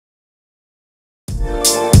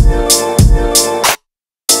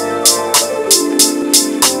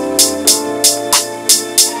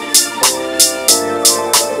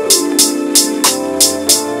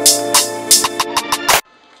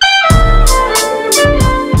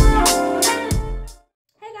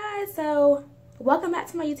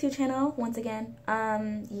my YouTube channel once again.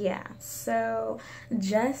 Yeah, so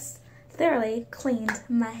just thoroughly cleaned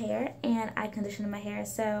my hair and I conditioned my hair.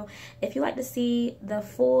 So if you like to see the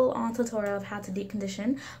full on tutorial of how to deep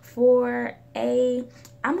condition for I'm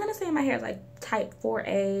gonna say my hair is like type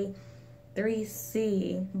 4A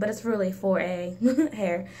 3C, but it's really 4A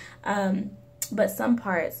hair. But some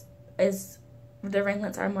parts is the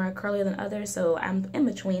ringlets are more curly than others, so I'm in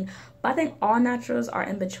between. But I think all naturals are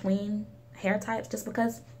in between hair types just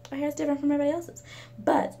because my hair is different from everybody else's.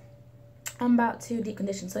 But I'm about to deep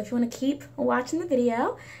condition. So if you want to keep watching the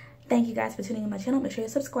video, thank you guys for tuning in my channel. Make sure you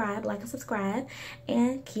subscribe, like and subscribe,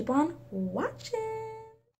 and keep on watching.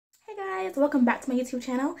 Hey guys, welcome back to my YouTube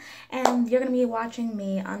channel, and you're gonna be watching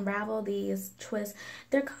me unravel these twists.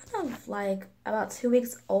 They're kind of like about 2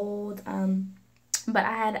 weeks old, but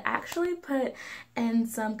I had actually put in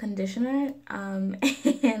some conditioner,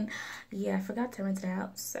 and yeah, I forgot to rinse it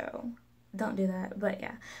out, so don't do that. But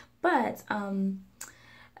yeah, but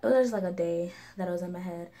it was just like a day that it was in my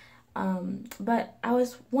head. But I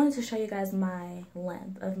wanted to show you guys my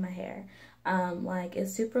length of my hair. Like,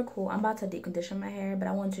 it's super cool. I'm about to deep condition my hair, but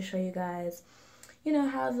I wanted to show you guys, you know,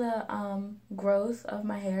 how the growth of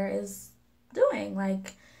my hair is doing.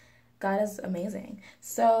 Like, God is amazing.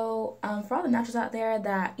 So for all the naturals out there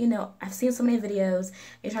that, you know, I've seen so many videos,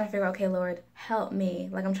 you're trying to figure out, okay, Lord, help me.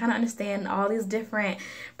 Like, I'm trying to understand all these different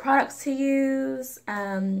products to use,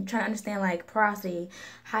 trying to understand like porosity,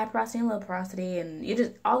 high porosity and low porosity, and you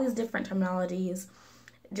just all these different terminologies.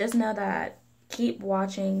 Just know that keep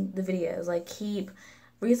watching the videos, like keep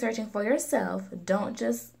researching for yourself. Don't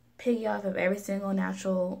just piggy off of every single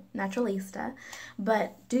naturalista,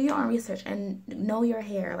 but do your own research and know your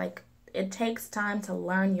hair. Like, it takes time to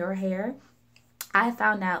learn your hair. I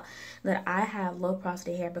found out that I have low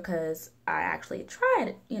porosity hair because I actually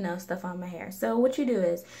tried, you know, stuff on my hair. So what you do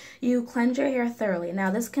is you cleanse your hair thoroughly.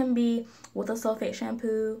 Now this can be with a sulfate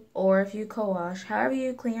shampoo, or if you co-wash, however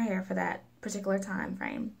you clean your hair for that particular time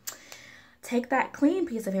frame. Take that clean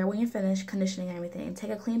piece of hair when you're finished conditioning and everything.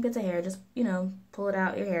 Take a clean piece of hair, just, you know, pull it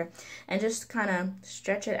out your hair and just kind of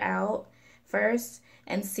stretch it out first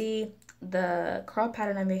and see the curl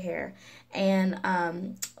pattern of your hair. And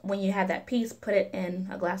when you have that piece, put it in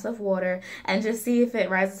a glass of water and just see if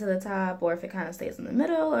it rises to the top or if it kind of stays in the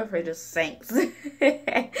middle or if it just sinks.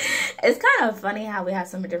 It's kind of funny how we have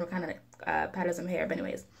so many different kind of patterns of hair. But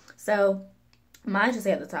anyways, so mine should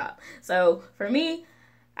stay at the top. So for me,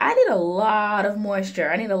 I need a lot of moisture.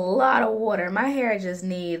 I need a lot of water. My hair just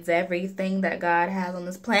needs everything that God has on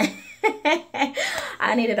this planet.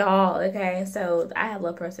 I need it all, okay? So I have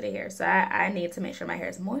low porosity hair, so I need to make sure my hair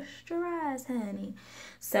is moisturized, honey.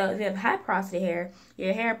 So if you have high porosity hair,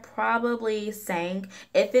 your hair probably sank.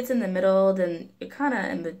 If it's in the middle, then you're kind of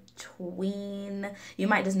in between. You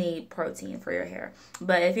might just need protein for your hair.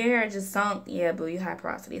 But if your hair just sunk, yeah, boo, you high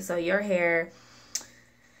porosity. So your hair...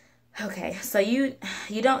 Okay, so you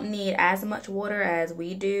don't need as much water as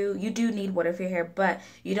we do. You do need water for your hair, but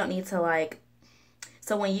you don't need to like,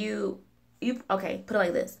 so when okay, put it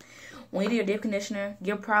like this. When you do your deep conditioner,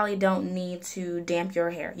 you probably don't need to damp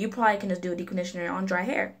your hair. You probably can just do a deep conditioner on dry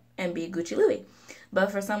hair and be Gucci Louie. But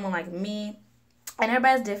for someone like me, and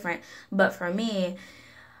everybody's different, but for me,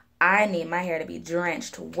 I need my hair to be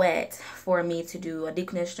drenched wet for me to do a deep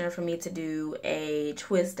conditioner, for me to do a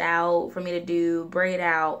twist out, for me to do braid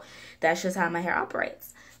out. That's just how my hair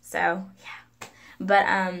operates. So, yeah. But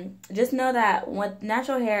just know that with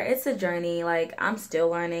natural hair, it's a journey. Like, I'm still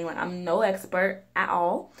learning. Like, I'm no expert at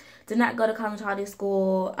all. Did not go to cosmetology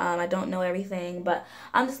school. I don't know everything, but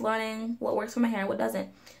I'm just learning what works for my hair and what doesn't.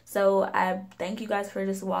 So I thank you guys for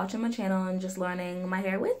just watching my channel and just learning my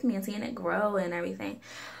hair with me and seeing it grow and everything.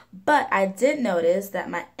 But I did notice that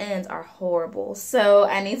my ends are horrible, so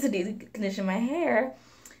I need to deep condition my hair.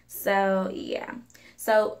 So yeah.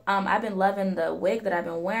 So I've been loving the wig that I've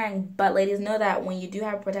been wearing, but ladies, know that when you do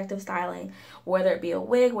have protective styling, whether it be a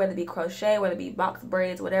wig, whether it be crochet, whether it be box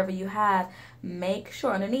braids, whatever you have, make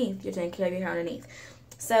sure underneath you're taking care of your hair underneath.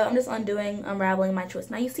 So I'm just unraveling my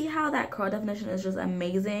twist. Now you see how that curl definition is just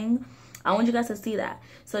amazing? I want you guys to see that.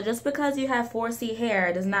 So just because you have 4C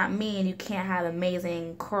hair does not mean you can't have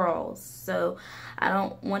amazing curls. So I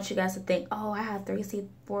don't want you guys to think, oh, I have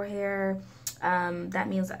 3C4 hair. That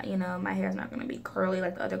means, you know, my hair is not going to be curly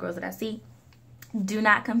like the other girls that I see. Do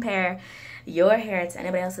not compare your hair to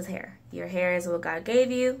anybody else's hair. Your hair is what God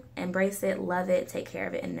gave you. Embrace it, love it, take care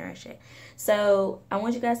of it, and nourish it. So I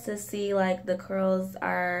want you guys to see, like, the curls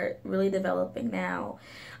are really developing now.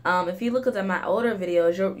 If you look at my older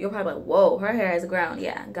videos, you're probably like, whoa, her hair has grown.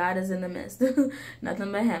 Yeah, God is in the midst.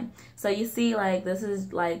 Nothing but him. So you see, like, this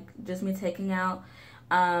is, like, just me taking out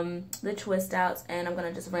the twist outs, and I'm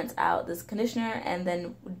gonna just rinse out this conditioner, and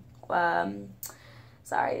then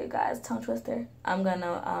sorry you guys, tongue twister. I'm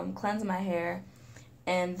gonna cleanse my hair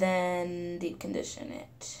and then deep condition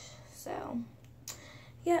it. So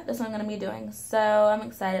yeah, that's what I'm gonna be doing. So I'm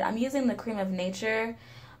excited. I'm using the Cream of Nature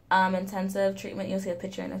intensive treatment. You'll see a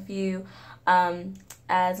picture in a few,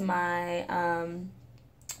 as my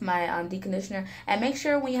deep conditioner. And make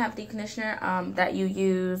sure when you have deep conditioner that you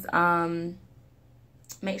use,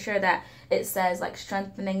 make sure that it says like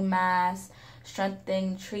strengthening mask,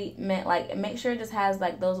 strengthening treatment. Like make sure it just has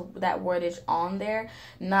like that wordage on there,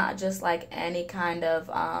 not just like any kind of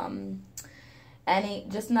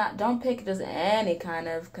don't pick just any kind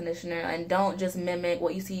of conditioner, and don't just mimic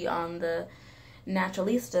what you see on the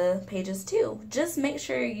naturalista pages too. Just make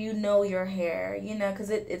sure you know your hair, you know, because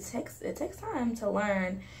it takes time to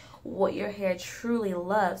learn what your hair truly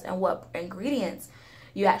loves and what ingredients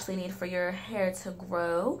you actually need for your hair to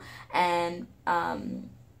grow and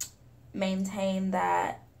maintain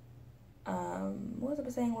that what was I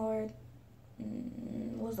saying, Lord?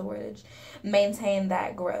 What's the wordage? Maintain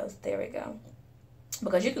that growth. There we go.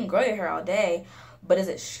 Because you can grow your hair all day, but is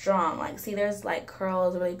it strong? Like, see, there's like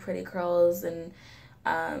curls, really pretty curls, and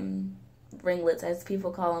ringlets, as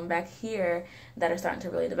people call them, back here that are starting to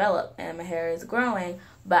really develop, and my hair is growing,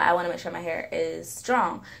 but I want to make sure my hair is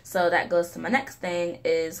strong. So that goes to my next thing,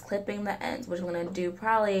 is clipping the ends, which I'm going to do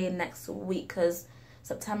probably next week, because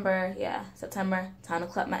September, time to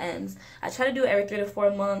clip my ends. I try to do it every 3 to 4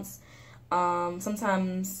 months.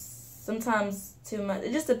 Sometimes too much.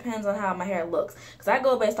 It just depends on how my hair looks, because I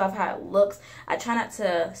go based off how it looks. I try not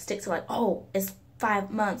to stick to like, oh, it's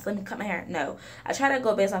 5 months, let me cut my hair. No, I try to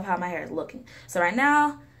go based off how my hair is looking. So right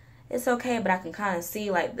now it's okay, but I can kind of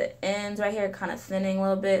see like the ends right here kind of thinning a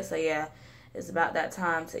little bit. So yeah, it's about that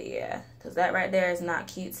time to, yeah, because that right there is not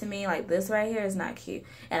cute to me. Like this right here is not cute,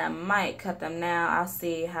 and I might cut them now. I'll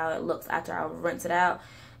see how it looks after I rinse it out.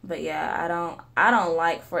 But yeah, I don't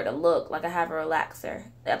like for it to look like I have a relaxer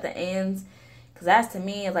at the ends, because that's, to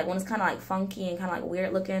me, is like when it's kind of like funky and kind of like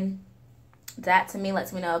weird looking. That to me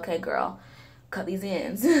lets me know, okay, girl, cut these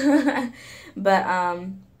ends. But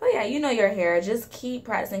yeah, you know your hair. Just keep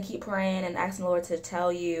practicing, keep praying, and asking the Lord to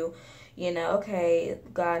tell you, you know, okay,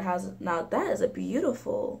 God, how's it? Now that is a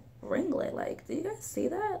beautiful ringlet. Like, do you guys see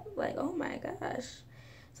that? Like, oh my gosh,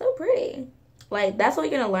 so pretty. Like, that's what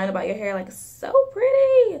you're gonna learn about your hair. Like, so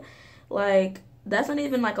pretty. Like, that's not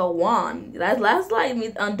even like a wand. That's like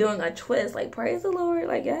me undoing a twist. Like, praise the Lord.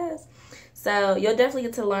 Like, yes. So you'll definitely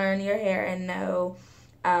get to learn your hair and know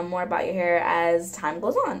more about your hair as time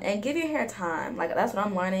goes on, and give your hair time. Like, that's what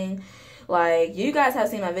I'm learning. Like, you guys have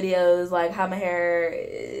seen my videos, like how my hair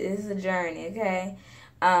is a journey, okay?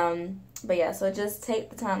 But yeah, so just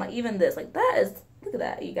take the time. Like, even this, like, that is, look at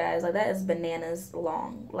that, you guys. Like, that is bananas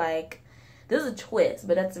long. Like, this is a twist,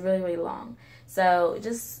 but that's really, really long. So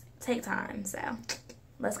just take time. So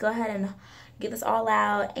let's go ahead and get this all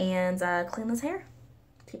out and clean this hair.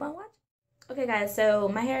 Keep on watching. Okay, guys, so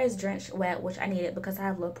my hair is drenched wet, which I needed because I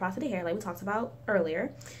have low porosity hair, like we talked about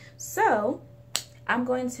earlier. So I'm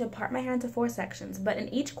going to part my hair into 4 sections, but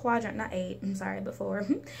in each quadrant, not 8, I'm sorry, but 4,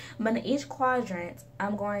 but in each quadrant,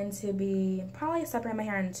 I'm going to be probably separating my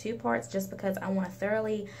hair into 2 parts, just because I want to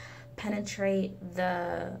thoroughly penetrate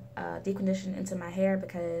the deep condition into my hair,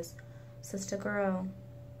 because sister girl,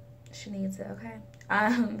 she needs it, okay?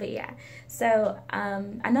 But yeah, so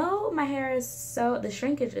I know my hair is the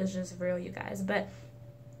shrinkage is just real, you guys, but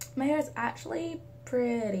my hair is actually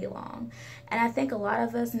pretty long, and I think a lot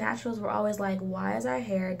of us naturals were always like, why is our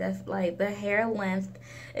hair like the hair length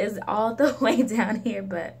is all the way down here,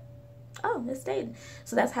 but oh, it stayed.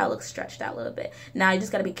 So that's how it looks stretched out a little bit. Now you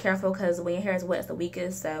just got to be careful, because when your hair is wet, it's the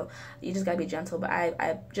weakest, so you just got to be gentle. But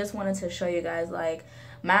I just wanted to show you guys, like,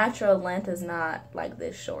 my natural length is not like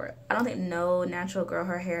this short. I don't think no natural girl,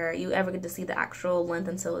 her hair, you ever get to see the actual length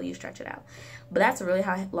until you stretch it out. But that's really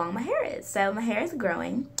how long my hair is. So my hair is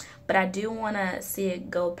growing, but I do want to see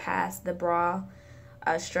it go past the bra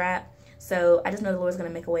strap. So I just know the Lord's going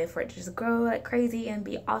to make a way for it to just grow like crazy and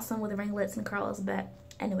be awesome with ringlets and curls. But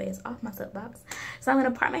anyways, off my soapbox. So I'm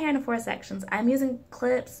going to part my hair into 4 sections. I'm using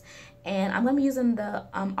clips, and I'm going to be using the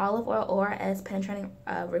olive oil ORS penetrating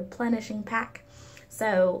replenishing pack.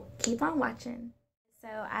 So keep on watching. So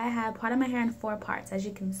I have parted my hair in 4 parts. As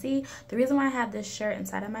you can see, the reason why I have this shirt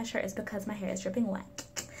inside of my shirt is because my hair is dripping wet.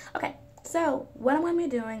 Okay, so what I'm going to be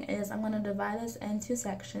doing is I'm going to divide this into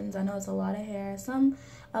sections. I know it's a lot of hair. Some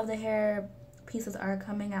of the hair pieces are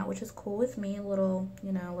coming out, which is cool with me. Little,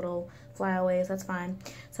 you know, little flyaways, that's fine.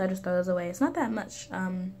 So I just throw those away. It's not that much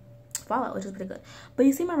fallout, which is pretty good. But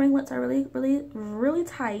you see my ringlets are really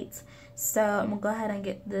tight. So I'm gonna go ahead and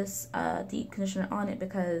get this deep conditioner on it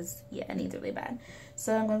because yeah, it needs it really bad.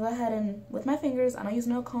 So I'm gonna go ahead and with my fingers, I don't use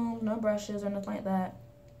no combs, no brushes or nothing like that.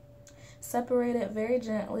 Separate it very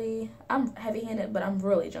gently. I'm heavy-handed, but I'm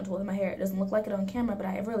really gentle with my hair. It doesn't look like it on camera, but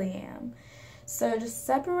I really am. So just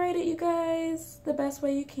separate it, you guys, the best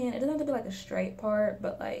way you can. It doesn't have to be like a straight part,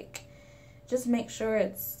 but like just make sure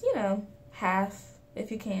it's, you know, half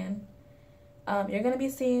if you can. You're gonna be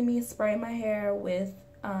seeing me spray my hair with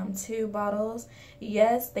 2 bottles.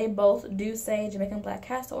 Yes, they both do say Jamaican black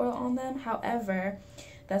castor oil on them. However,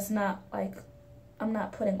 that's not like, I'm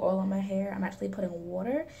not putting oil on my hair. I'm actually putting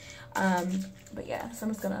water. But yeah, so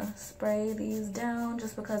I'm just gonna spray these down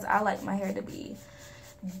just because I like my hair to be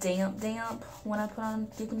damp when I put on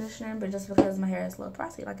deep conditioner, but just because my hair is low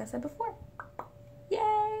porosity, like I said before.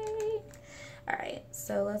 Yay! Alright,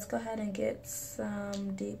 so let's go ahead and get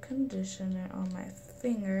some deep conditioner on my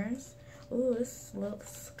fingers. Ooh, this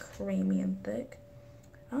looks creamy and thick.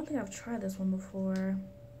 I don't think I've tried this one before.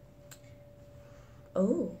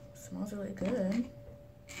 Oh, smells really good.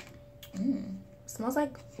 Smells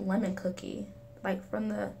like lemon cookie. Like from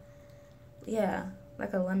the, yeah,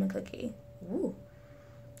 like a lemon cookie. Ooh.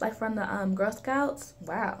 Like from the Girl Scouts.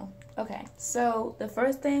 Wow. Okay, so the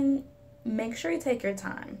first thing, make sure you take your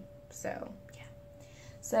time. So, yeah.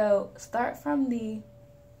 So, start from the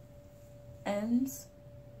ends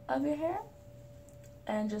of your hair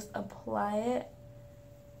and just apply it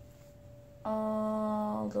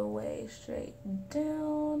all the way straight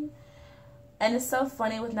down. And it's so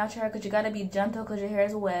funny with natural hair because you got to be gentle because your hair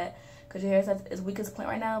is wet, because your hair is at its weakest point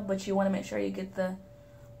right now, but you want to make sure you get the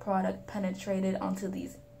product penetrated onto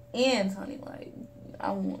these ends, honey. Like,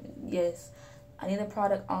 yes, I need the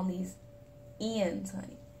product on these ends,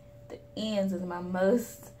 honey. The ends is my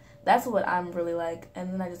most, that's what I'm really like.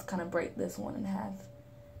 And then I just kind of break this one in half.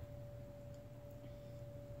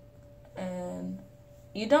 And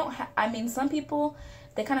you don't I mean, some people,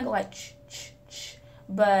 they kind of go like,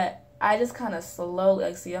 but I just kind of slowly,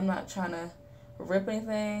 like, see, I'm not trying to rip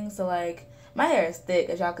anything. So, like, my hair is thick,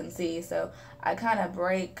 as y'all can see. So, I kind of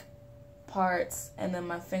break parts, and then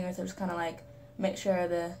my fingertips kind of, like, make sure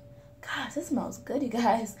the, gosh, this smells good, you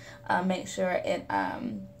guys. Make sure it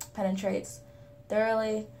penetrates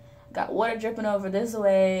thoroughly. Got water dripping over this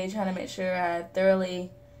way, trying to make sure I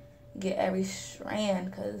thoroughly get every strand,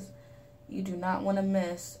 because you do not want to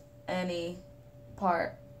miss any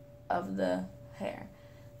part of the hair.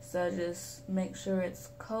 So just make sure it's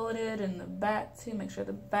coated in the back too. Make sure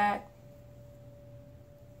the back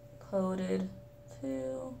coated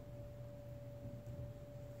too.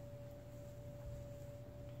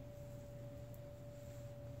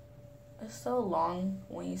 It's so long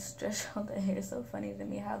when you stretch out the hair. It's so funny to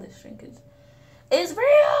me how this shrinkage is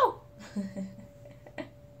real.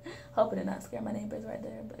 Hoping to not scare my neighbors right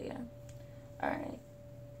there, but yeah. Alright.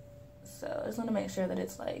 So I just want to make sure that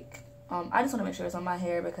it's like, I just want to make sure it's on my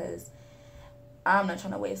hair because I'm not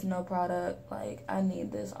trying to waste no product. Like, I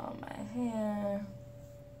need this on my hair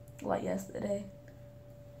like yesterday.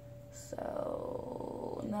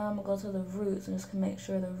 So now I'm going to go to the roots and just make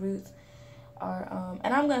sure the roots are,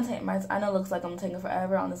 and I'm going to take my, I know it looks like I'm taking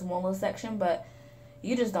forever on this one little section, but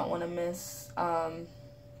you just don't want to miss,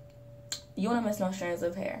 you want to miss no strands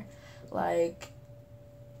of hair. Like,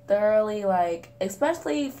 thoroughly, like,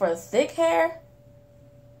 especially for thick hair.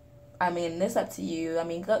 I mean, it's up to you. I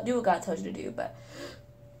mean, do what God tells you to do, but,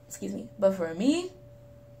 excuse me. But for me,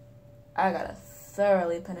 I gotta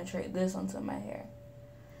thoroughly penetrate this onto my hair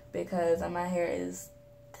because my hair is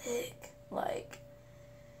thick. Like,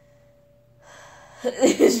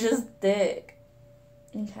 it's just thick.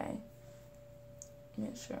 Okay.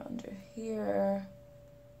 Make sure under here.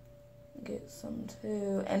 Get some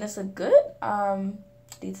too. And it's a good,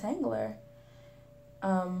 detangler.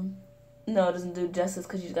 No, it doesn't do justice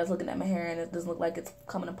because you guys looking at my hair and it doesn't look like it's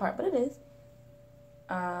coming apart, but it is.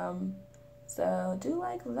 So do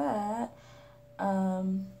like that.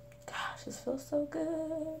 Gosh, this feels so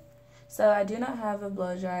good. So I do not have a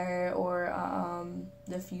blow dryer or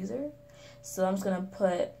diffuser. So I'm just gonna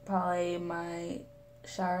put probably my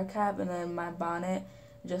shower cap and then my bonnet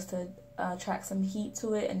just to attract some heat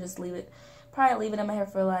to it and just probably leave it in my hair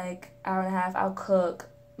for like hour and a half. I'll cook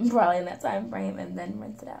probably in that time frame and then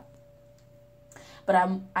rinse it out. But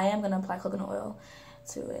I am gonna apply coconut oil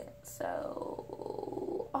to it.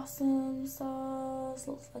 So awesome sauce.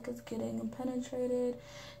 Looks like it's getting penetrated.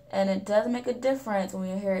 And it does make a difference when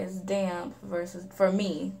your hair is damp versus, for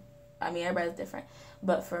me, I mean everybody's different.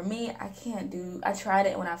 But for me, I tried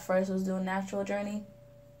it when I first was doing natural journey.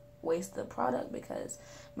 Waste the product because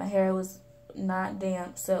my hair was not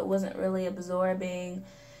damp, so it wasn't really absorbing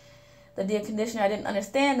the deep conditioner. I didn't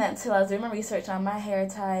understand that until I was doing my research on my hair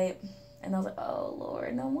type, and I was like, oh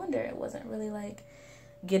Lord, no wonder it wasn't really like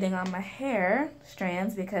getting on my hair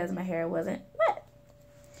strands, because my hair wasn't wet.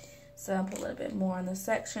 So I put a little bit more on this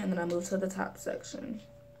section, and then I move to the top section.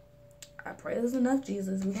 I pray this is enough,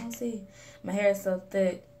 Jesus. We're gonna see. My hair is so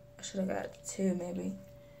thick. I should have got 2 maybe.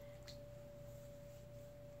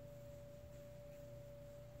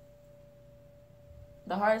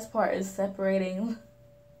 The hardest part is separating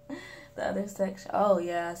the other section. Oh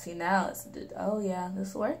yeah, see now it's, oh yeah, this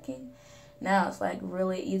is working. Now it's like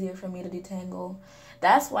really easier for me to detangle.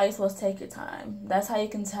 That's why you're supposed to take your time. That's how you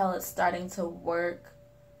can tell it's starting to work.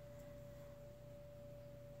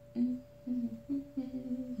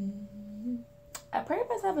 I pray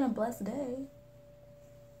everybody's having a blessed day.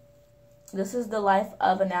 This is the life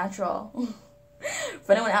of a natural.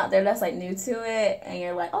 For anyone out there that's like new to it and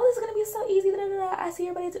you're like, oh, this is gonna be so easy, I see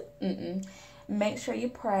everybody do. Make sure you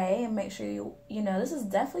pray, and make sure you know, this is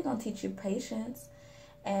definitely gonna teach you patience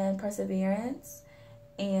and perseverance,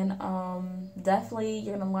 and definitely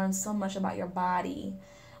you're gonna learn so much about your body.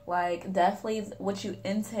 Like, definitely what you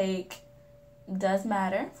intake does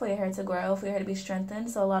matter for your hair to grow, for your hair to be strengthened.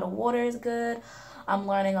 So a lot of water is good. I'm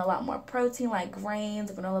learning a lot more protein, like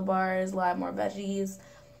grains, granola bars, a lot more veggies,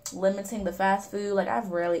 limiting the fast food. Like, I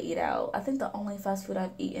rarely eat out. I think the only fast food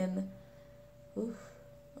I've eaten, I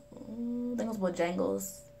think it was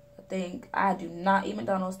Bojangles. I think I do not eat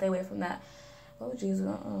McDonald's. Stay away from that. Oh Jesus,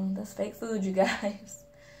 that's fake food, you guys.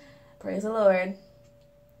 Praise the Lord.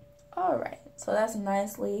 All right, so that's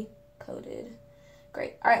nicely coated.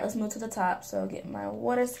 Great. All right, let's move to the top. So get my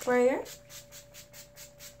water sprayer.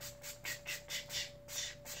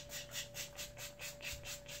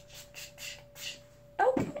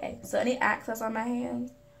 Okay, so any excess on my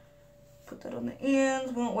hands, put that on the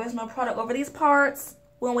ends. We won't waste no product over these parts.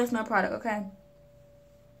 We won't waste no product, okay?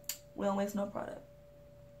 We don't waste no product.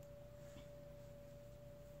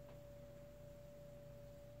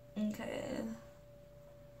 Okay.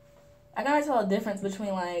 I gotta tell a difference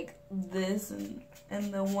between like this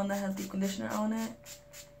and the one that has deep conditioner on it.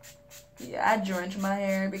 Yeah, I drench my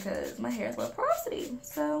hair because my hair is low porosity.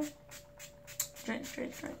 So drench,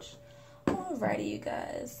 drench, drench. Alrighty, you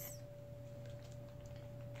guys.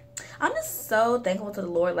 I'm just so thankful to the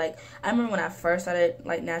Lord. Like, I remember when I first started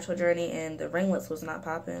like natural journey and the ringlets was not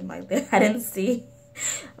popping. Like, I didn't see.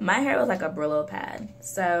 My hair was like a Brillo pad.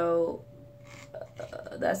 So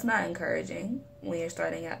that's not encouraging when you're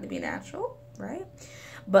starting out to be natural, right?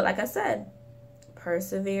 But like I said,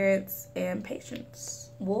 perseverance and patience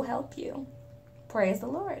will help you. Praise the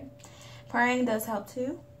Lord. Praying does help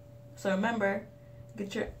too. So remember,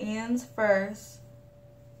 get your ends first.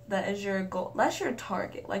 That is your goal. That's your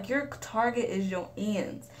target. Like, your target is your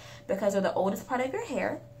ends because they're the oldest part of your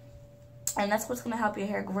hair. And that's what's going to help your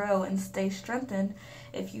hair grow and stay strengthened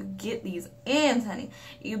if you get these ends, honey.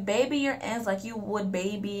 You baby your ends like you would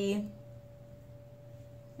baby,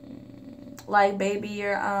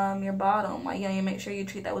 your bottom. Like, you know, you make sure you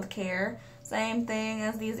treat that with care. Same thing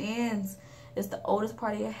as these ends. It's the oldest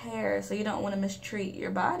part of your hair, so you don't want to mistreat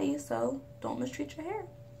your body, so don't mistreat your hair.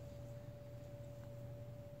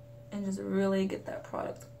 And just really get that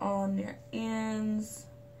product on your ends.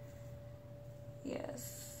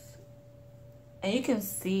 Yes. And you can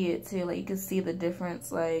see it too. Like, you can see the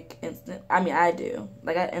difference, like, instant. I mean, I do.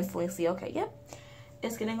 Like, I instantly see, okay, yep.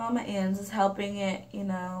 It's getting on my ends. It's helping it, you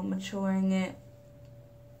know, maturing it.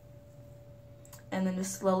 And then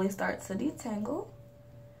just slowly start to detangle.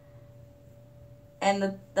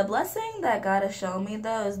 And the blessing that God has shown me,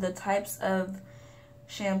 though, is the types of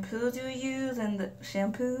shampoos you use and the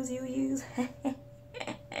shampoos you use.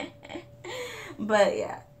 But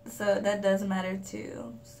yeah, so that does matter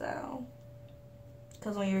too. So,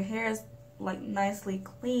 because when your hair is like nicely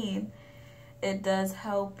clean, it does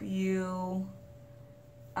help you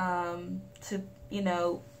to, you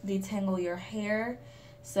know, detangle your hair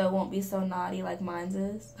so it won't be so knotty like mine's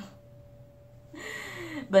is.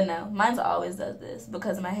 But no, mine's always does this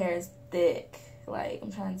because my hair is thick. Like,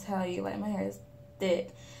 I'm trying to tell you, like, my hair is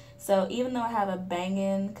thick. So even though I have a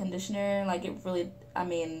banging conditioner, like, it really, I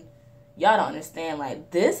mean, y'all don't understand.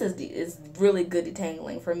 Like, this is really good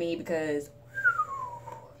detangling for me because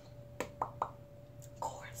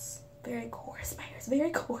coarse, very coarse. My hair is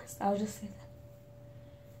very coarse. I was just saying that.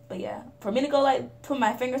 But yeah, for me to go like put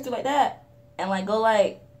my fingers through like that and like go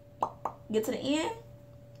like get to the end,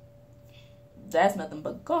 that's nothing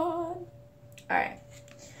but God. All right.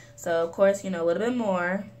 So of course, you know, a little bit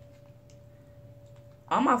more.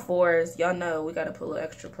 On my fours, y'all know we gotta put a little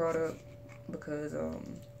extra product because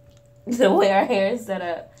the way our hair is set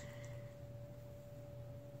up.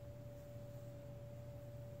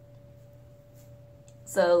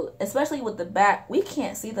 So especially with the back, we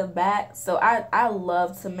can't see the back. So I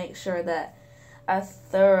love to make sure that I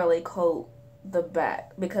thoroughly coat the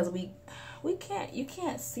back, because you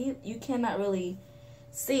cannot really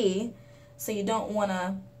see, so you don't want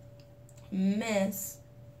to miss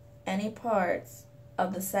any parts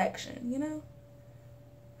of the section, you know?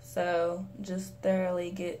 So just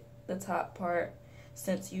thoroughly get the top part.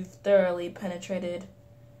 Since you've thoroughly penetrated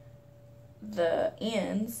the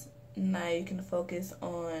ends, now you can focus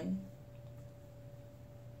on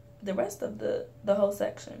the rest of the whole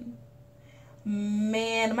section.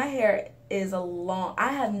 Man, my hair is long.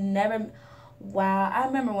 I remember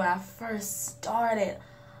when I first started,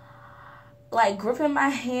 like, gripping my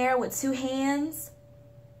hair with two hands.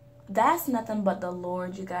 That's nothing but the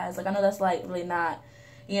Lord, you guys. Like, I know that's, like, really not,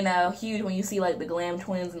 you know, huge when you see, like, the Glam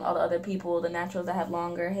Twins and all the other people, the naturals that have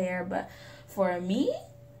longer hair. But for me,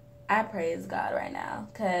 I praise God right now,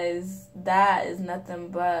 because that is nothing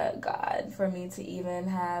but God for me to even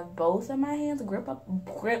have both of my hands grip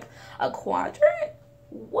a quadrant.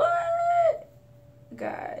 What?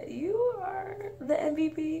 God, you are the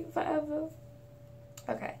MVP forever.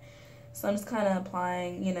 Okay, so I'm just kind of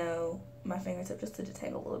applying, you know, my fingertip just to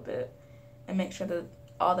detangle a little bit and make sure that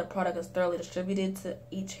all the product is thoroughly distributed to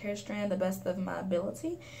each hair strand the best of my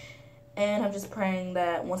ability. And I'm just praying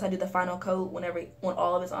that once I do the final coat, when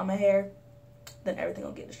all of it's on my hair, then everything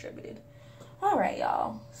will get distributed. All right,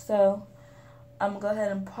 y'all. So I'm gonna go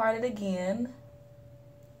ahead and part it again.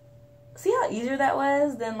 See how easier that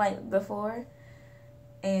was than, like, before?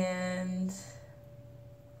 And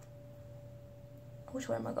which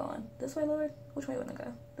way am I going? This way, Lord? Which way would I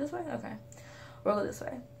go? This way? Okay. We'll go this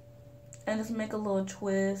way. And just make a little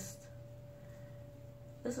twist.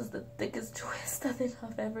 This is the thickest twist I think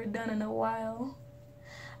I've ever done in a while.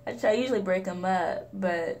 I usually break them up,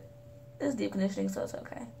 but it's deep conditioning, so it's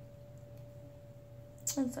okay.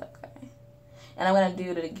 It's okay. And I'm gonna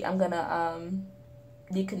do it again. I'm gonna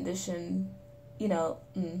deep condition, you know,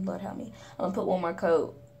 Lord help me. I'm gonna put one more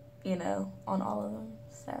coat, you know, on all of them.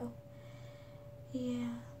 So yeah.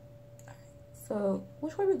 So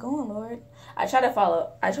which way we going, Lord? I try to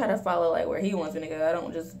follow like where he wants me to go. I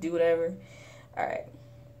don't just do whatever. All right.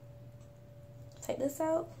 Take this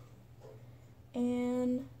out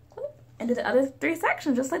and clip, and do the other 3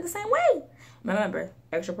 sections just like the same way. Remember,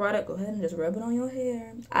 extra product, go ahead and just rub it on your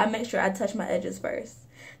hair. I make sure I touch my edges first.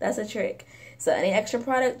 That's a trick. So any extra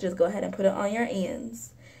product, just go ahead and put it on your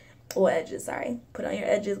ends. Or edges, sorry. Put it on your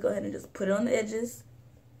edges. Go ahead and just put it on the edges.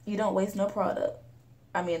 You don't waste no product.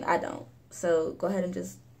 I mean, I don't. So go ahead and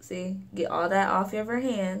just, get all that off your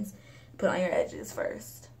hands. Put it on your edges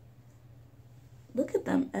first. Look at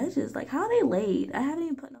them edges. Like, how are they laid? I haven't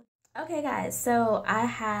even put no... Okay, guys. So I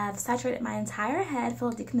have saturated my entire head full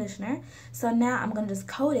of deep conditioner. So now I'm going to just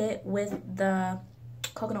coat it with the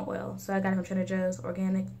coconut oil. So I got it from Trader Joe's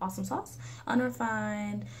Organic Awesome Sauce.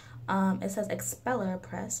 Unrefined. It says expeller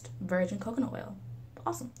pressed virgin coconut oil.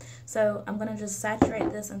 Awesome. So I'm going to just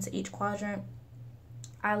saturate this into each quadrant.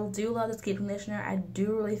 I do love this deep conditioner. I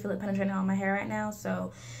do really feel it penetrating on my hair right now.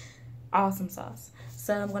 So awesome sauce.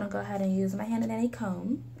 So I'm going to go ahead and use my handy dandy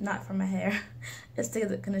comb, not for my hair. It's to get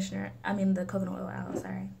the conditioner, the coconut oil out,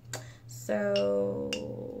 sorry. So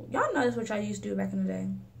y'all notice what y'all used to do back in the day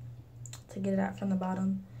to get it out from the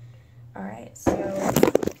bottom. All right, so,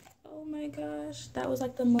 oh my gosh, that was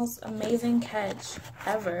like the most amazing catch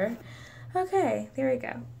ever. Okay, there we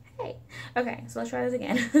go. Hey, okay, so let's try this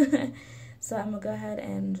again. So I'm gonna go ahead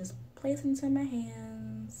and just place it into my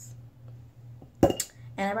hands.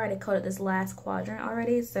 And I've already coated this last quadrant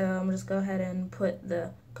already, so I'm gonna just go ahead and put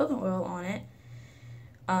the coconut oil on it.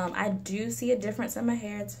 I do see a difference in my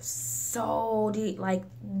hair. It's so deep, like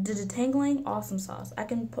the detangling, awesome sauce. I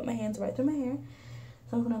can put my hands right through my hair.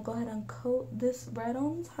 So I'm gonna go ahead and coat this right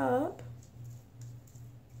on top.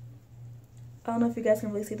 I don't know if you guys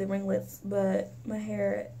can really see the ringlets, but my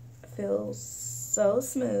hair feels so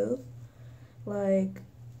smooth. Like,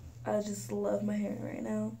 I just love my hair right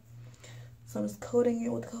now. So I'm just coating it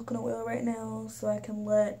with coconut oil right now so I can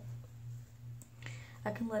let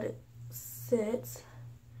it sit.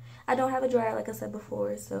 I don't have a dryer like I said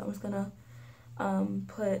before, so I'm just gonna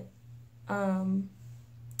put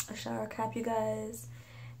a shower cap, you guys,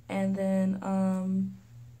 and then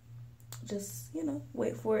just, you know,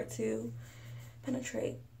 wait for it to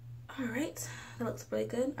penetrate. All right, that looks really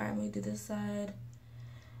good. All right, I'm gonna do this side.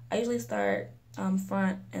 I usually start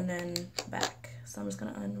front and then back, so I'm just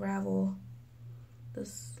gonna unravel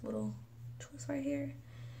this little twist right here.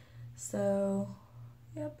 So,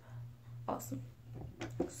 yep, awesome.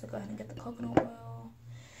 So go ahead and get the coconut oil.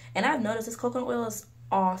 And I've noticed this coconut oil is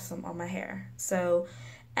awesome on my hair. So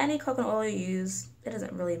any coconut oil you use, it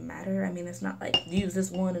doesn't really matter. I mean, it's not like use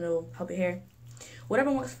this one and it'll help your hair.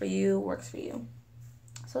 Whatever works for you, works for you.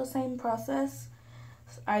 So same process.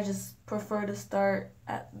 I just prefer to start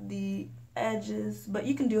at the edges, but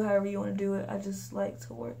you can do however you want to do it. I just like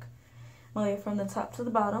to work my way from the top to the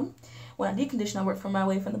bottom. When I decondition, I work from my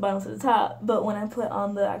way from the bottom to the top, but when I put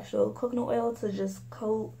on the actual coconut oil to just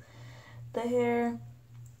coat the hair,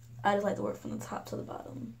 I just like to work from the top to the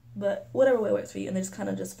bottom. But whatever way works for you. And then just kind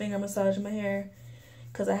of just finger massage my hair,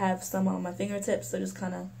 because I have some on my fingertips, so just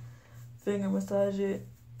kind of finger massage it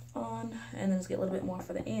on, and then just get a little bit more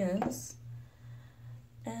for the ends,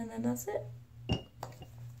 and then that's it.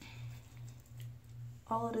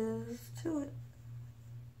 All it is to it.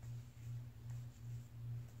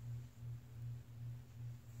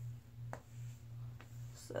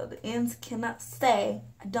 So the ends cannot stay.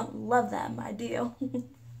 I don't love them. I do.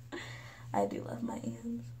 I do love my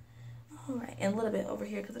ends. Alright, and a little bit over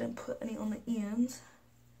here because I didn't put any on the ends.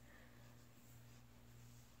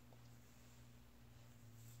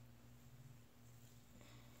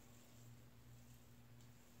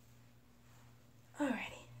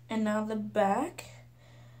 Alrighty, and now the back.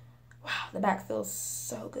 Wow, the back feels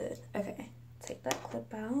so good. Okay, take that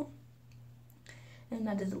clip out. And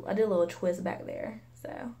I did a little twist back there.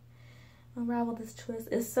 So, unravel this twist.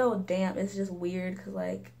 It's so damp. It's just weird because,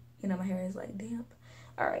 like, you know, my hair is, like, damp.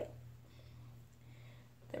 Alright.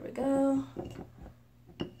 There we go.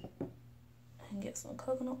 And get some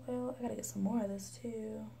coconut oil. I gotta get some more of this,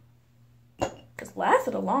 too. This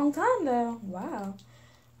lasted a long time, though. Wow.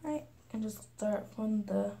 Alright. And just start from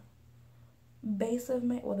the base of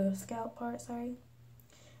my, or the scalp part, sorry.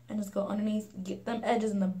 And just go underneath, get them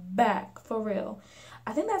edges in the back, for real.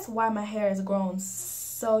 I think that's why my hair has grown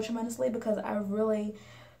so tremendously, because I really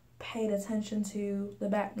paid attention to the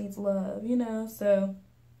back needs love, you know? So,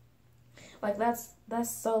 like, that's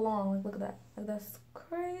so long. Like, look at that. Like, that's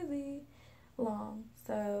crazy long.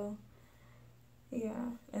 So, yeah.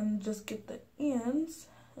 And just get the ends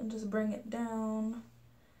and just bring it down.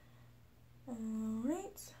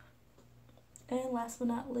 Alright. And last but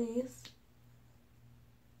not least,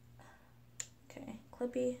 okay,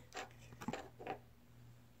 clippy.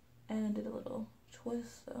 And I did a little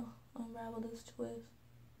twist, so unravel this twist.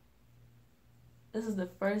 This is the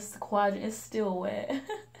first quadrant. It's still wet.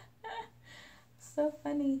 So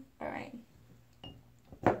funny. Alright.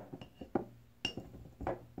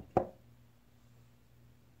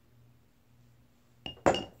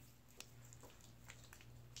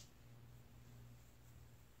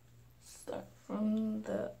 Start from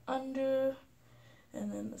the under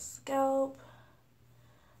and then the scalp.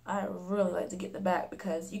 I really like to get the back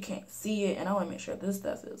because you can't see it, and I want to make sure this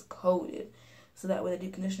stuff is coated so that way the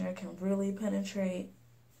deep conditioner can really penetrate.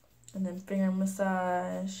 And then finger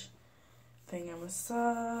massage, finger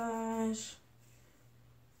massage.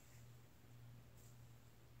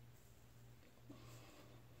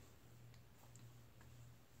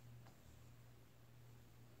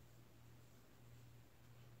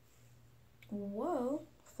 Whoa,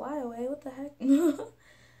 fly away, what the heck?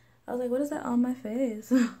 I was like, what is that on my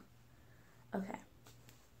face? Okay.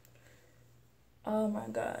 Oh my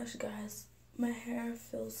gosh, guys. My hair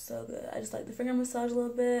feels so good. I just like the finger massage a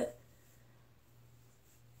little bit.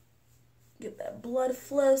 Get that blood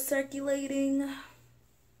flow circulating.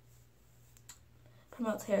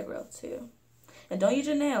 Promotes hair growth too. And don't use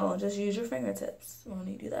your nail, just use your fingertips when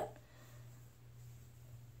you do that.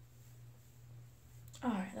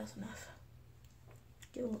 Alright, that's enough.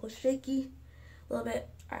 Give it a little shaky. A little bit.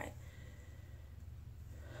 Alright.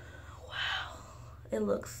 Wow. It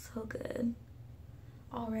looks so good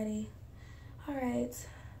already. Alright.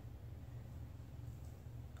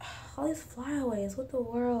 All these flyaways. What the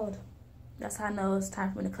world? That's how I know it's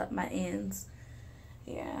time for me to cut my ends.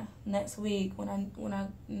 Yeah. Next week when I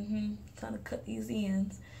kind of cut these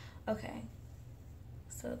ends. Okay.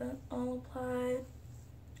 So that's all applied.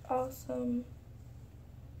 Awesome.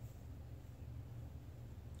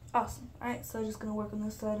 Awesome. Alright, so just gonna work on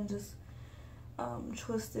this side and just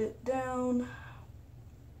twist it down.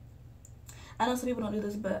 I know some people don't do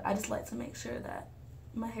this, but I just like to make sure that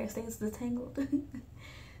my hair stays detangled.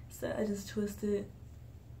 So I just twist it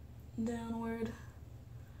downward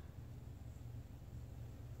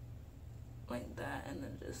like that, and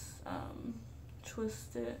then just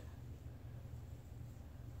twist it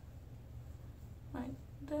like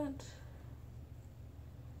that,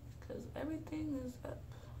 because everything is up.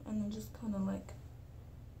 And then just kind of like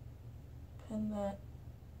pin that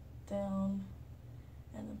down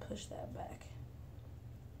and then push that back.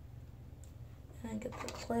 And then get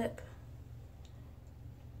the clip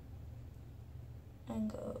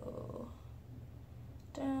and go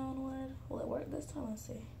downward. Will it work this time? Let's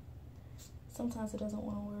see. Sometimes it doesn't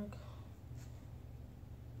want to work.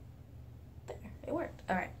 There, it worked.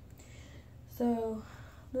 All right. So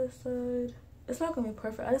this side, it's not gonna be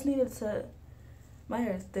perfect. I just needed to, my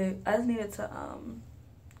hair is thick. I just needed to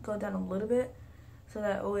go down a little bit, so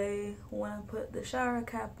that way when I put the shower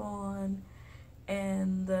cap on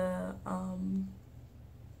and the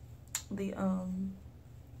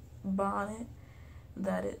bonnet,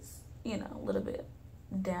 that it's, you know, a little bit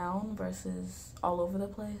down versus all over the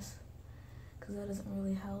place, because that doesn't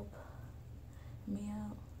really help me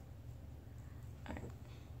out. All right.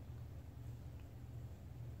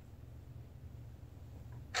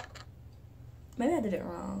 Maybe I did it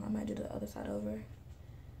wrong. I might do the other side over,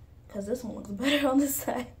 because this one looks better on this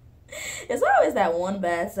side. It's always that one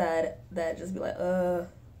bad side that just be like,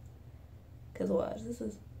 because watch, this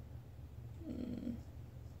is,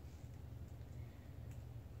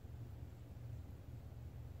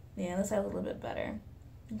 yeah, this side's a little bit better.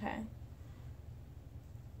 Okay.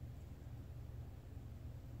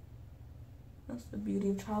 That's the beauty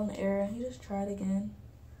of trial and error. You just try it again.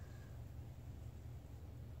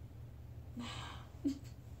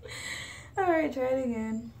 Alright, try it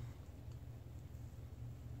again.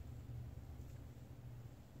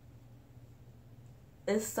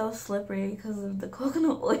 It's so slippery because of the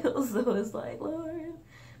coconut oil, so it's like, Lord,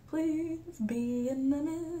 please be in the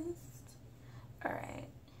mist. Alright.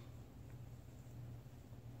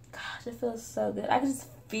 Gosh, it feels so good. I can just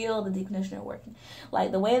feel the deep conditioner working.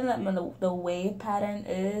 Like the way that the wave pattern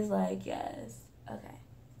is, like, yes. Okay.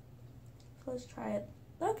 So let's try it.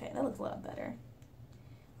 Okay, that looks a lot better.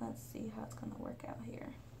 Let's see how it's gonna work out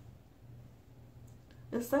here.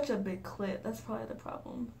 It's such a big clip. That's probably the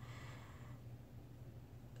problem.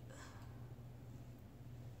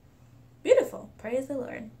 Beautiful. Praise the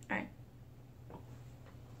Lord. All right.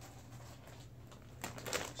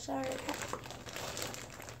 Shower cap.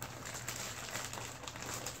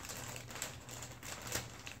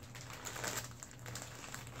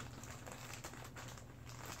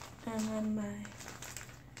 And then my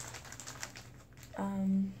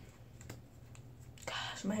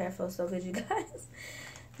gosh, my hair feels so good, you guys.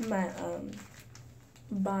 My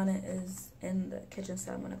bonnet is in the kitchen,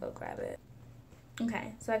 so I'm gonna go grab it.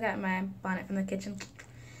 Okay, so I got my bonnet from the kitchen.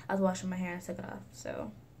 I was washing my hair and I took it off,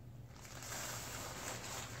 so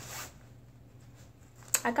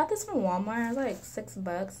I got this from Walmart. It was like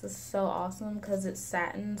 $6. It's so awesome because it's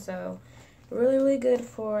satin, so really good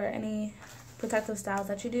for any protective styles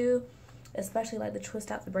that you do, especially like the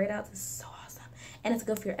twist outs, the braid outs. It's so awesome, and it's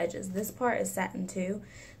good for your edges. This part is satin too,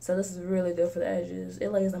 so this is really good for the edges. It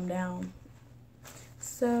lays them down.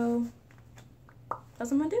 So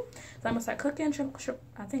that's what I'm gonna do. So I'm gonna start cooking shrimp,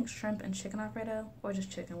 I think shrimp and chicken Alfredo, or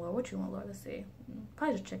just chicken. Lord, what you want, Lord? Let's see.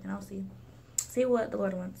 Probably just chicken. I'll see what the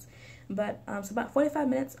Lord wants. But so about 45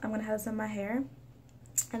 minutes, I'm gonna have this in my hair,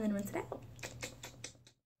 and then rinse it out.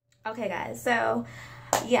 Okay, guys. So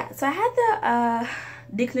yeah, so I had the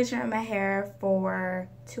deep conditioner in my hair for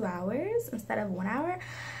 2 hours instead of 1 hour.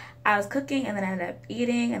 I was cooking and then I ended up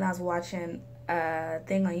eating, and I was watching a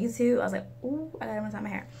thing on YouTube. I was like, ooh, I gotta rinse out my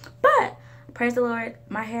hair. But praise the Lord,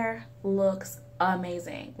 my hair looks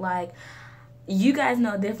amazing. Like, you guys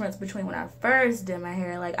know the difference between when I first did my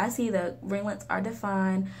hair. Like, I see the ringlets are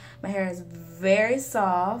defined. My hair is very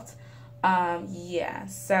soft. Yeah,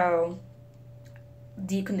 so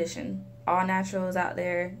deep condition. All naturals out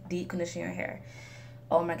there, deep condition your hair.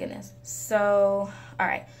 Oh my goodness. So, all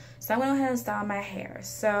right. So I'm gonna go ahead and style my hair.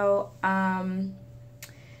 So,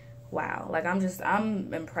 wow. Like,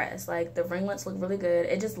 I'm impressed. Like, the ringlets look really good.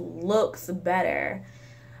 It just looks better.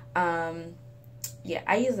 Yeah,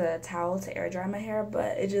 I use a towel to air dry my hair,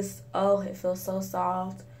 but it just, oh, it feels so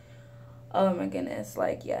soft. Oh my goodness.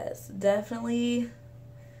 Like, yes, definitely.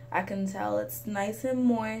 I can tell it's nice and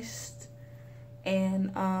moist.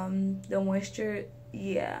 And the moisture,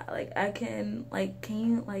 yeah, like I can, like, can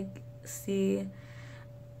you like see,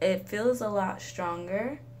 it feels a lot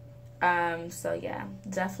stronger. So yeah,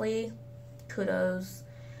 definitely kudos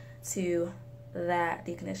to that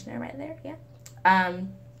deep conditioner right there. Yeah.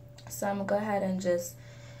 So I'm gonna go ahead and just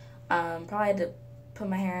probably to put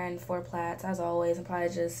my hair in 4 plaits as always, and probably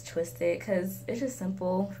just twist it because it's just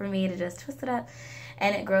simple for me to just twist it up,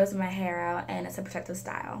 and it grows my hair out, and it's a protective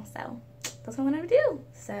style. So that's what I'm gonna do.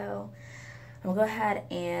 So I'm gonna go ahead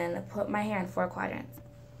and put my hair in 4 quadrants.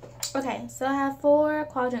 Okay, so I have 4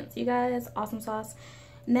 quadrants, you guys. Awesome sauce.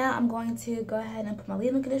 Now I'm going to go ahead and put my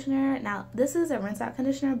leave-in conditioner. Now this is a rinse out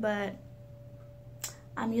conditioner, but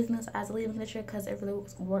I'm using this as a leave-in conditioner because it really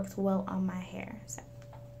works well on my hair. So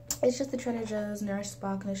It's just the Trader Joe's Nourish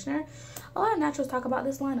Spa Conditioner. A lot of naturals talk about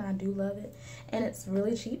this line, and I do love it. And it's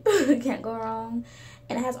really cheap. Can't go wrong.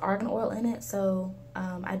 And it has argan oil in it, so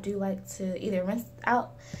I do like to either rinse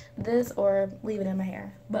out this or leave it in my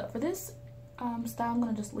hair. But for this style, I'm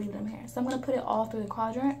going to just leave it in my hair. So I'm going to put it all through the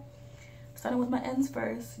quadrant, starting with my ends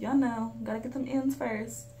first. Y'all know, got to get them ends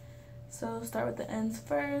first. So start with the ends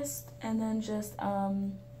first, and then just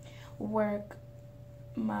work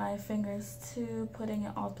my fingers to putting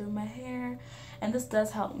it all through my hair. And this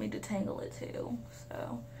does help me detangle it too.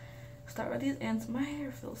 So start with these ends. My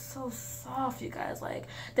hair feels so soft, you guys. Like,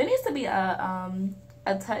 there needs to be a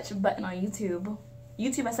touch button on YouTube.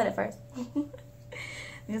 I said it first. There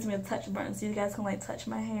needs to be a touch button so you guys can like touch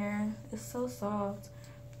my hair. It's so soft.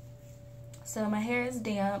 So my hair is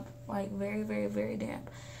damp, like very, very, very damp.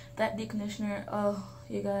 That deep conditioner, oh,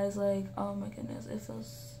 you guys, like, oh my goodness, it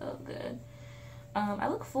feels so good. I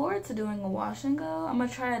look forward to doing a wash and go. I'm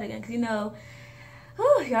gonna try it again, because you know,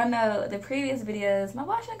 y'all know the previous videos, my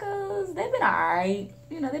wash and goes, they've been alright.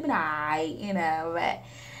 You know, they've been alright, you know, but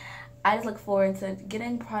I just look forward to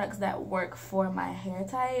getting products that work for my hair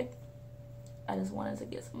type. I just wanted to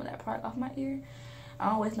get some of that product off my ear. I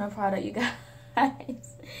don't waste no product, you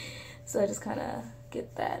guys. So I just kind of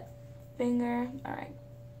get that finger. Alright.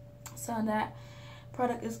 So that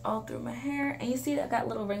product is all through my hair, and you see that I got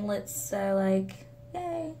little ringlets, so like,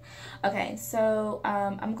 yay. Okay, so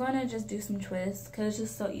I'm gonna just do some twists because it's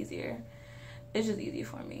just so easier. It's just easy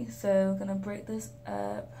for me. So I'm gonna break this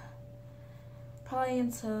up probably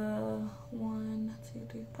into 1, 2,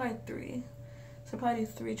 3, probably 3. So probably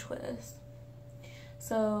do 3 twists.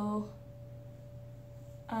 So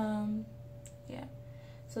yeah,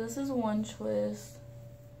 so this is 1 twist.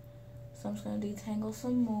 So I'm just gonna detangle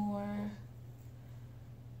some more.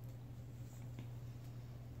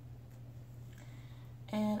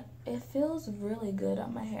 And it feels really good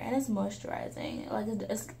on my hair, and it's moisturizing. Like,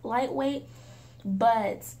 it's lightweight,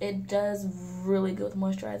 but it does really good with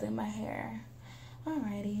moisturizing my hair.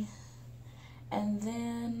 Alrighty, and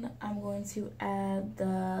then I'm going to add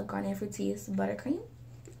the Garnier Fructis buttercream,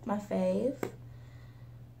 my fave,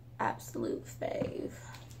 absolute fave.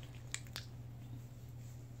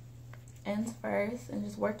 Ends first, and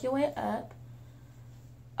just work your way up.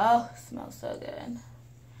 Oh, it smells so good.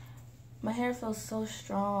 My hair feels so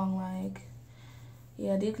strong. Like,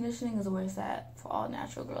 yeah, deep conditioning is where it's at for all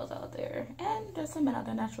natural girls out there. And there's some men out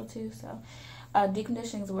there natural too, so deep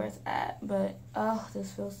conditioning is where it's at. But, oh,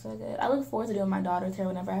 this feels so good. I look forward to doing my daughter's hair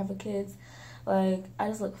whenever I have a kids. Like, I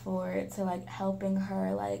just look forward to, like, helping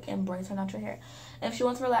her, like, embrace her natural hair. And if she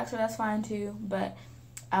wants to relax her, that's fine too. But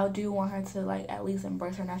I do want her to, like, at least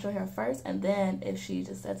embrace her natural hair first. And then if she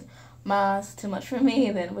just says, "Ma, it's too much for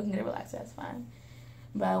me," then we can get a relaxer, that's fine.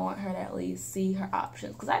 But I want her to at least see her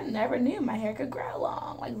options, because I never knew my hair could grow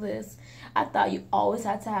long like this. I thought you always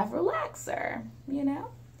had to have relaxer, you know?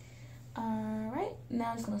 Alright, now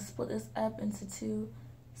I'm just going to split this up into 2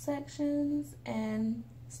 sections and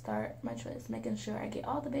start my twist, making sure I get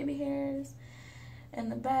all the baby hairs in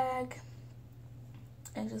the back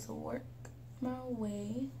and just work my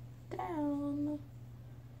way down.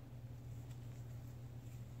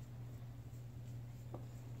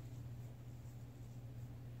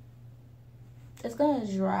 It's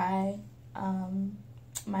gonna dry,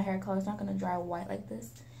 my hair color is not gonna dry white like this,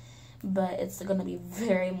 but it's gonna be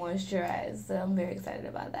very moisturized, so I'm very excited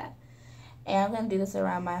about that. And I'm gonna do this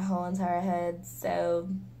around my whole entire head, so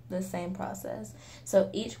the same process. So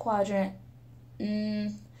each quadrant,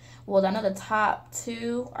 well, I know the top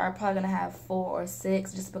 2 are probably gonna have 4 or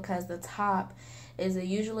 6, just because the top is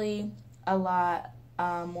usually a lot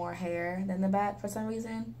more hair than the back for some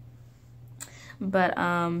reason. But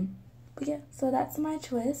yeah, so that's my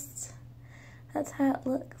twist. That's how it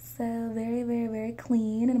looks. So very, very, very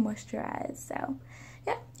clean and moisturized. So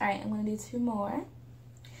yeah. Alright, I'm gonna do 2 more.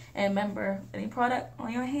 And remember, any product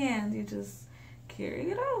on your hands, you just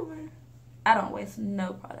carry it over. I don't waste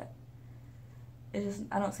no product. It's just,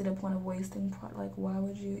 I don't see the point of wasting product. Like, why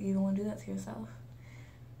would you even want to do that to yourself?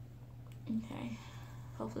 Okay.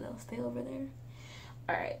 Hopefully that'll stay over there.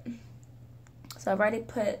 Alright. So I've already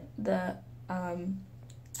put the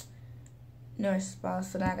Nourish Spa,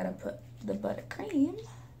 so now I gotta put the buttercream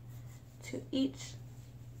to each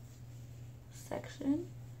section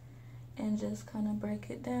and just kind of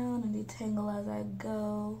break it down and detangle as I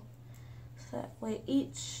go, so that way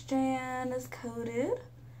each strand is coated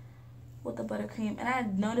with the buttercream. And I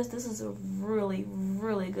noticed this is a really,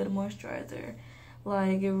 really good moisturizer.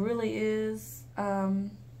 Like, it really is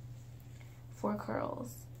for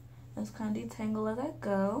curls. Just kind of detangle as I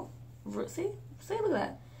go. See, look at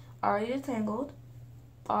that. Already detangled.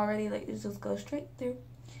 Already, like, it just goes straight through.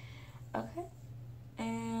 Okay,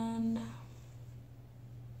 and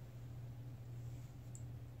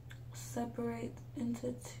separate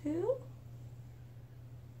into two,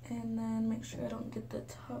 and then make sure I don't get the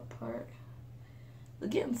top part.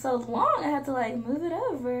 It's getting so long, I had to like move it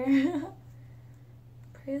over.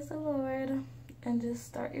 Praise the Lord. And just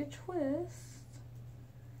start your twist.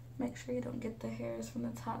 Make sure you don't get the hairs from the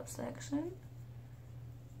top section.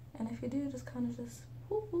 And if you do, just kind of just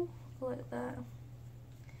whoop, whoop, like that.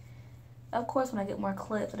 Of course, when I get more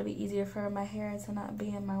clips, it'll be easier for my hair to not be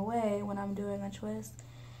in my way when I'm doing a twist.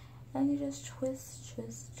 And you just twist,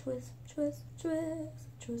 twist, twist, twist, twist,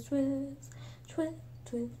 twist, twist, twist,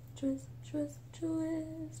 twist, twist, twist,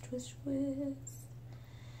 twist, twist, twist.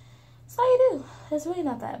 That's all you do. It's really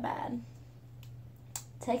not that bad.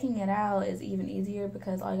 Taking it out is even easier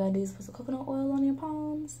because all you gotta do is put some coconut oil on your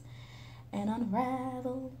palms and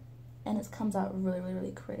unravel, and it comes out really, really,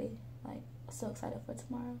 really pretty. Like, so excited for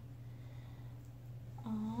tomorrow.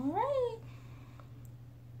 Alright.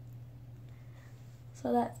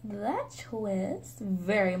 So that's that twist.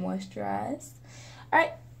 Very moisturized.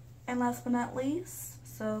 Alright, and last but not least,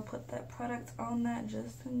 so put that product on that,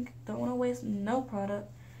 just don't want to waste no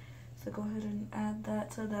product. So go ahead and add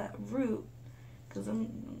that to that root, because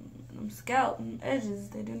them scalp and edges,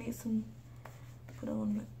 they do need some, put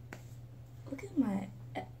on. Look at my,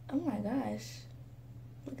 oh my gosh,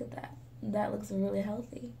 look at that. That looks really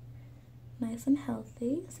healthy. Nice and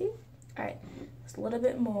healthy, see? Alright, just a little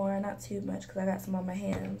bit more, not too much because I got some on my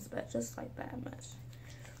hands, but just like that much.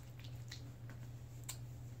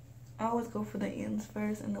 I always go for the ends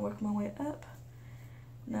first and then work my way up.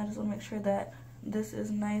 Now I just want to make sure that this is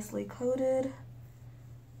nicely coated.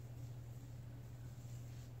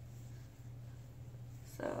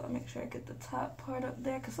 So make sure I get the top part up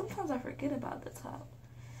there, because sometimes I forget about the top.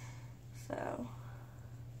 So,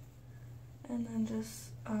 and then just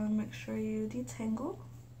make sure you detangle.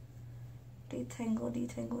 Detangle,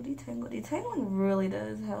 detangle, detangle. Detangling really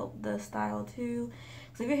does help the style too.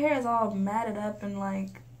 So if your hair is all matted up and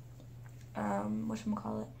like,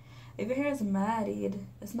 whatchamacallit, if your hair is matted,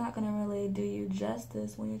 it's not gonna really do you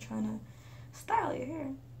justice when you're trying to style your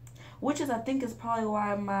hair. Which is, I think, is probably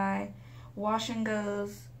why my wash and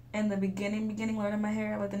goes in the beginning learning my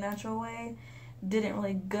hair like the natural way didn't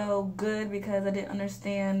really go good, because I didn't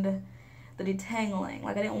understand the detangling.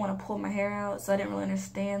 Like, I didn't want to pull my hair out, so I didn't really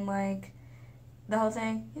understand like the whole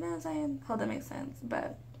thing. You know what I'm saying? Hope that makes sense.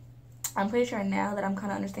 But I'm pretty sure now that I'm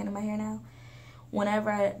kind of understanding my hair now,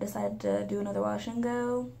 whenever I decide to do another wash and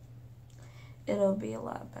go, it'll be a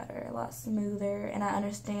lot better, a lot smoother, and I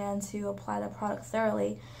understand to apply the product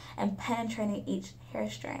thoroughly and penetrating each hair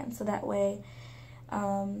strand, so that way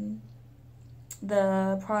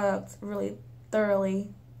the product really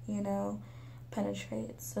thoroughly, you know,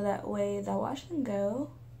 penetrates, so that way the wash and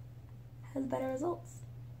go has better results.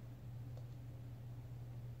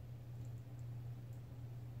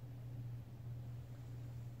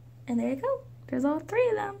 And there you go. There's all three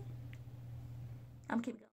of them. I'm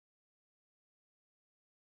keeping going.